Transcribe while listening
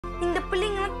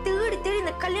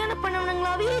கல்யாணம்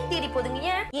பண்ணவனுங்களாவே தேடி போதுங்க.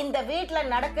 இந்த வீட்ல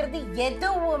நடக்கிறது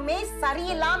எதுவுமே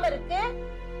சரியில்லாம இருக்கு.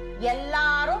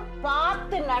 எல்லாரும்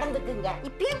பார்த்து நடந்துக்குங்க.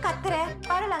 இப்பயே கத்துற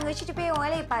பாடல அங்க வச்சுட்டு போய்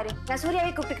வேலையை பாரு. நான்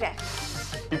சூர்யாவை கூப்பிட்டுக்கிறேன்.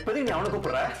 இப்போதைக்கு நீ அவனை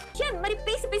கூப்பிடுற? ஏன் இந்த மாதிரி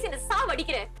பேசி பேசி என்ன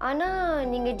சாவடிக்கிற? ஆனா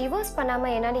நீங்க டிவோர்ஸ்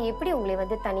பண்ணாம என்னால எப்படி உங்களை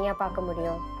வந்து தனியா பார்க்க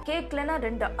முடியும்? கேக்கலனா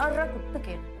 2 அரை குத்து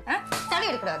கேளு. தலை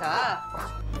எடுக்கறாதா?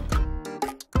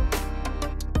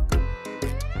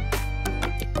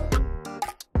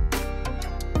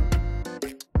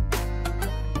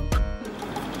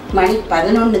 மணி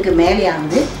 11க்கு மேலே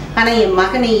ஆகுது. ஆனா என்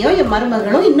மகனையும் என்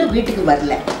மருமகளும் இன்னும் வீட்டுக்கு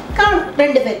வரல. காணும்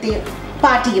 2 பேர்த்தையும்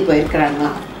பார்ட்டிக்கு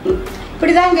போயிருக்கிறாங்களாம்.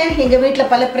 இப்படிதாங்க எங்க வீட்டுல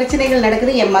பல பிரச்சனைகள்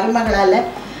நடக்குது என் மருமகளால.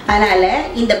 அதனால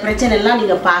இந்த பிரச்சனை எல்லாம்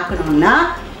நீங்க பார்க்கணும்னா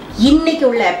இன்னைக்கு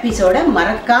உள்ள எபிசோட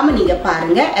மறக்காம நீங்க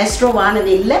பாருங்க. ஆஸ்ட்ரோ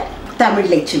வானவில்ல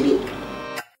தமிழ்லட்சுமி.